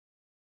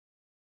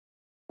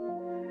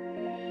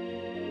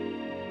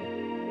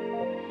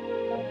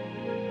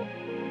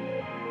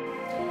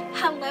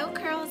Hello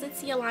curls,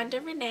 it's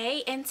Yolanda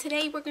Renee, and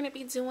today we're going to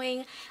be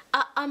doing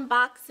an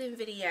unboxing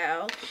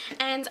video.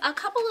 And I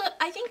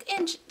think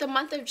in the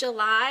month of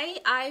July,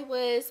 I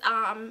was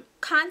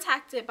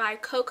contacted by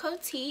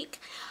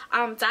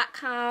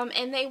Cocotique.com,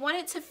 and they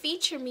wanted to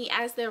feature me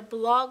as their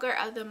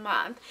blogger of the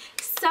month.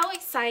 So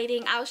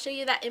exciting. I'll show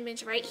you that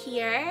image right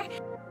here.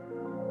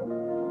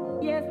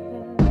 Yes.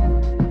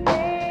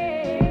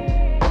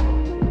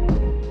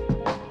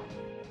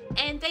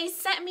 And they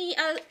sent me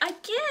a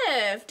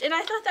gift, and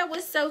I thought that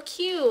was so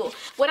cute.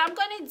 What I'm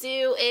going to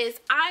do is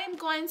I'm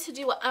going to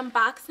do an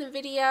unboxing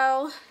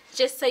video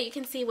just so you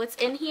can see what's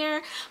in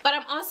here, but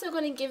I'm also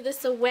going to give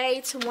this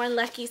away to one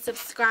lucky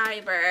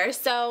subscriber.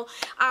 So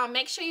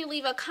make sure you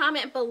leave a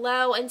comment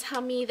below and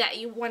tell me that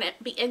you want to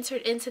be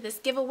entered into this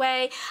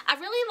giveaway. I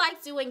really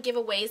like doing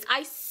giveaways.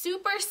 I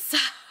super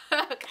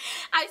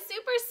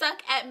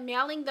suck at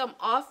mailing them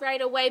off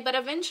right away, but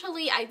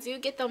eventually I do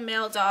get them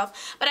mailed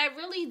off. But I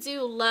really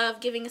do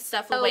love giving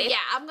stuff away. Yeah,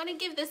 I'm gonna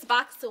give this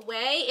box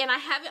away, and I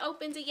haven't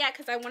opened it yet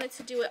because I wanted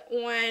to do it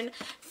on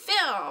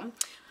film.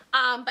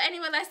 But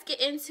anyway, let's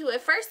get into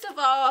it. First of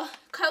all,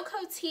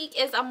 Cocotique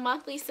is a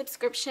monthly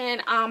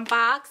subscription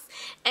box,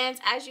 and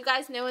as you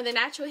guys know, in the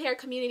natural hair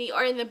community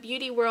or in the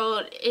beauty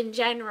world in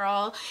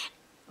general,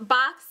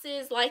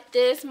 boxes like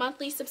this,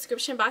 monthly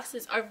subscription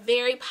boxes, are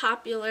very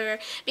popular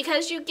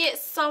because you get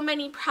so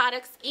many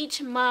products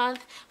each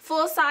month,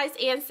 full size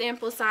and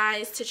sample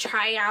size, to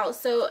try out.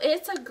 So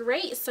it's a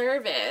great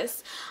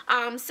service.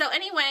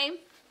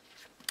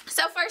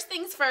 So first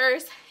things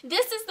first,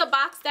 this is the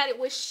box that it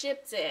was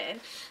shipped in.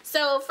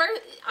 So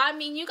first, I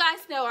mean, you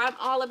guys know I'm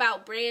all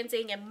about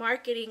branding and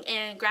marketing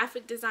and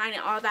graphic design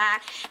and all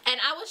that, and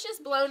I was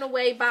just blown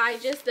away by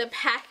just the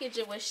package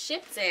it was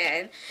shipped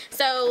in.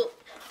 So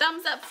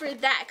thumbs up for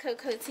that,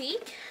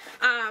 Cocotique.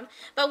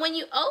 But when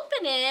you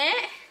open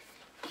it,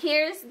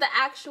 here's the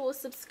actual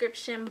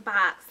subscription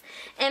box,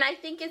 and I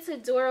think it's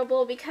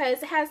adorable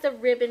because it has the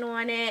ribbon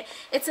on it.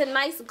 It's a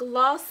nice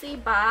glossy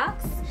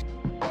box.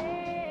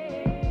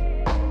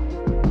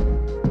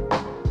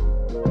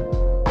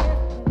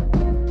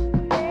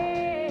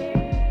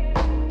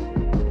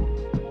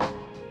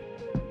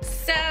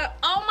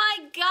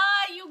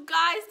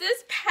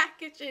 This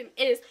packaging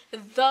is the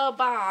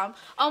bomb.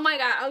 Oh my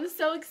god, I'm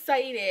so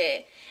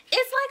excited.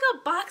 It's like a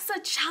box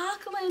of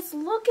chocolates.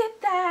 Look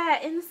at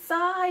that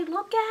inside.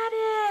 Look at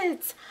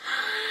it.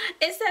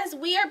 It says,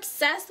 "We are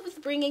obsessed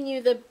with bringing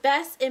you the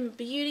best in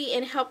beauty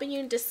and helping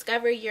you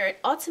discover your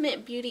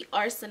ultimate beauty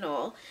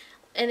arsenal."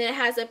 And it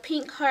has a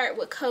pink heart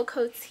with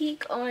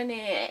Cocotique on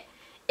it.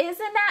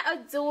 Isn't that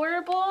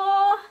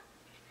adorable?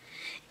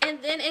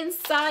 And then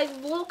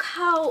inside, look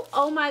how,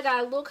 oh my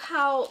god, look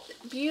how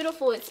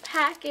beautiful it's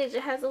packaged.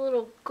 It has a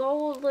little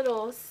gold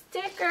little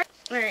sticker.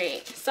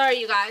 Alright, sorry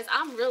you guys,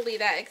 I'm really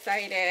that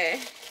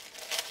excited.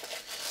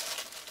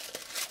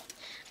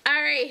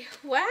 Alright,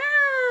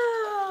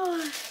 wow.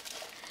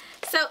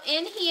 So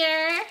in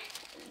here,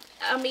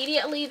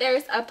 immediately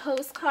there's a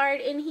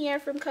postcard in here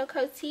from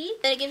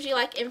Cocotique. And it gives you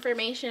like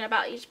information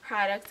about each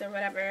product or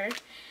whatever.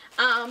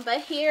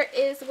 But here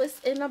is what's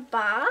in the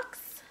box.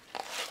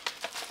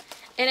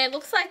 And it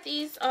looks like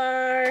these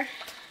are,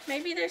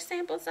 maybe they're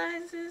sample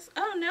sizes.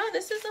 Oh no,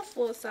 this is a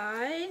full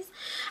size.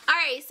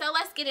 Alright, so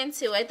let's get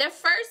into it. The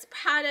first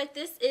product,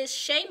 this is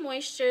SHEA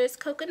Moisture's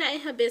Coconut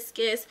and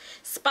Hibiscus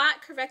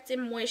Spot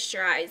Correcting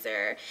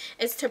Moisturizer.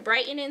 It's to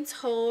brighten and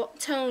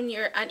tone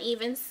your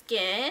uneven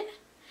skin.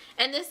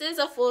 And this is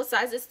a full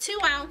size. It's 2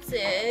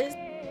 ounces.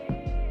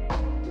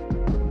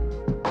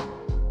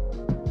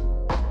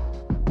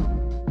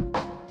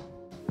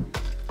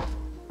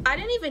 I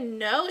didn't even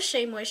know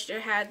SHEA Moisture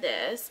had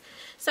this.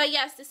 So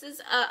yes, this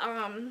is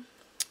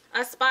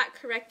a spot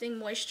correcting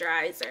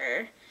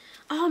moisturizer.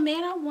 Oh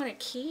man, I want to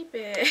keep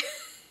it.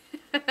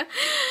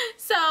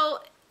 So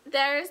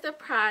there's the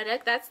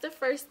product. That's the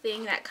first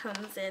thing that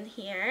comes in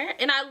here.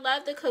 And I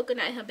love the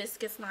Coconut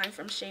Hibiscus line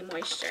from SHEA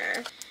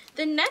Moisture.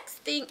 The next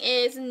thing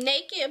is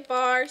Naked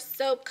Bar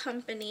Soap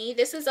Company.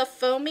 This is a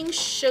foaming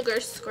sugar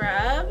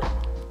scrub.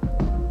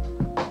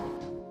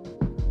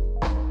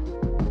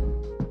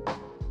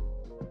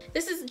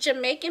 This is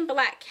Jamaican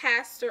black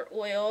castor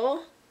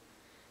oil,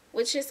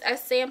 which is a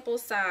sample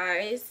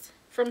size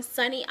from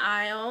Sunny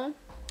Isle.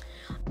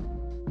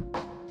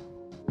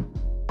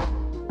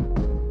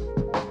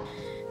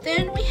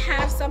 Then we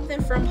have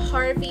something from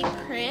HARVEY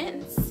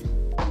Prince.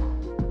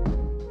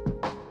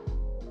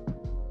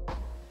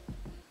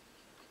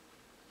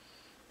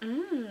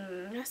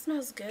 That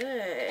smells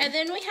good. And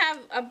then we have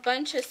a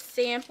bunch of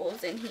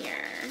samples in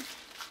here.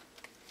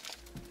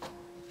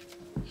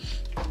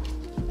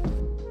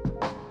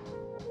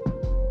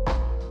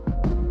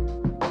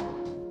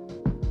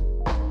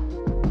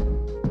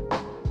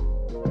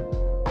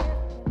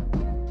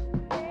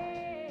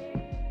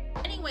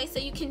 anyway, so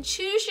you can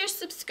choose your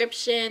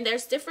subscription.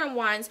 There's different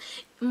ones.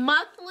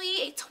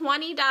 Monthly,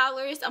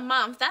 $20 a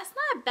month. That's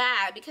not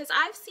bad because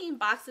I've seen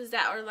boxes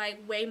that are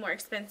like way more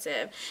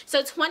expensive.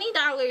 So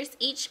 $20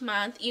 each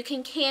month. You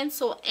can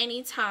cancel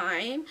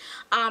anytime.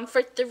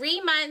 For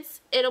 3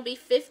 months, it'll be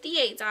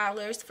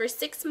 $58. For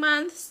 6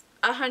 months,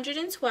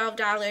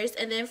 $112,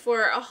 and then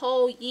for a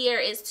whole year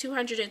is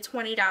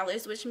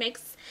 $220, which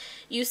makes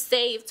you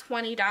save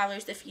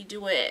 $20 if you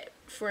do it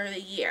for the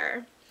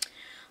year.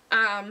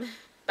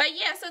 But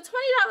yeah, so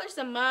 $20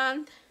 a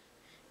month,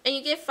 and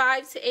you get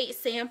 5 to 8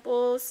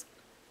 samples.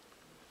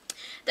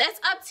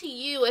 That's up to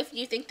you if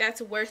you think that's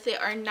worth it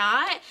or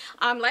not.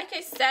 Like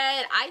I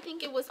said, I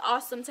think it was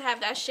awesome to have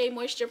that Shea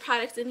Moisture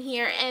products in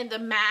here and the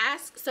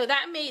mask. So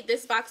that made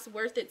this box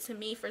worth it to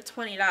me for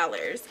 $20.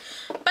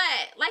 But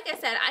like I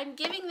said, I'm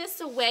giving this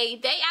away.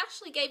 They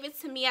actually gave it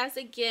to me as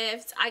a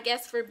gift, I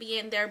guess, for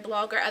being their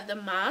blogger of the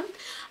month.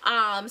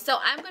 So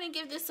I'm going to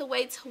give this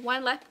away to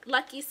one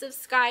lucky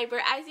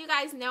subscriber. As you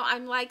guys know,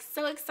 I'm like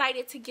so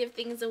excited to give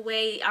things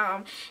away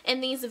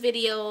in these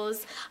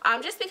videos,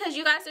 just because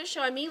you guys are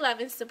showing me love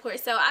and support,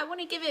 so I want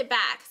to give it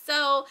back.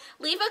 So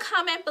leave a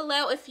comment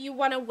below if you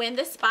want to win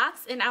this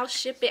box and I'll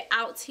ship it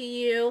out to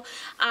you.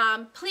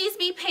 Please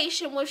be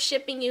patient with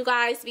shipping, you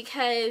guys,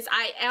 because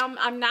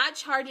I'm not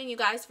charging you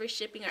guys for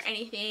shipping or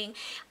anything.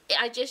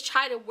 I just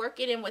try to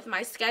work it in with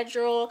my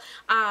schedule.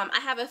 I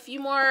have a few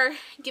more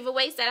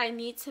giveaways that I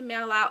need to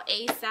mail out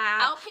ASAP.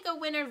 I'll pick a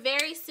winner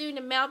very soon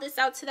to mail this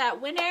out to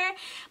that winner.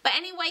 But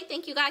anyway,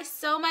 thank you guys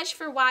so much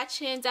for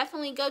watching.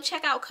 Definitely go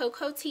check out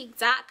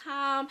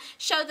Cocotique.com.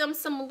 Show them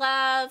some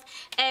love.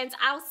 And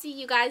I'll see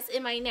you guys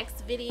in my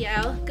next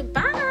video.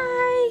 Goodbye.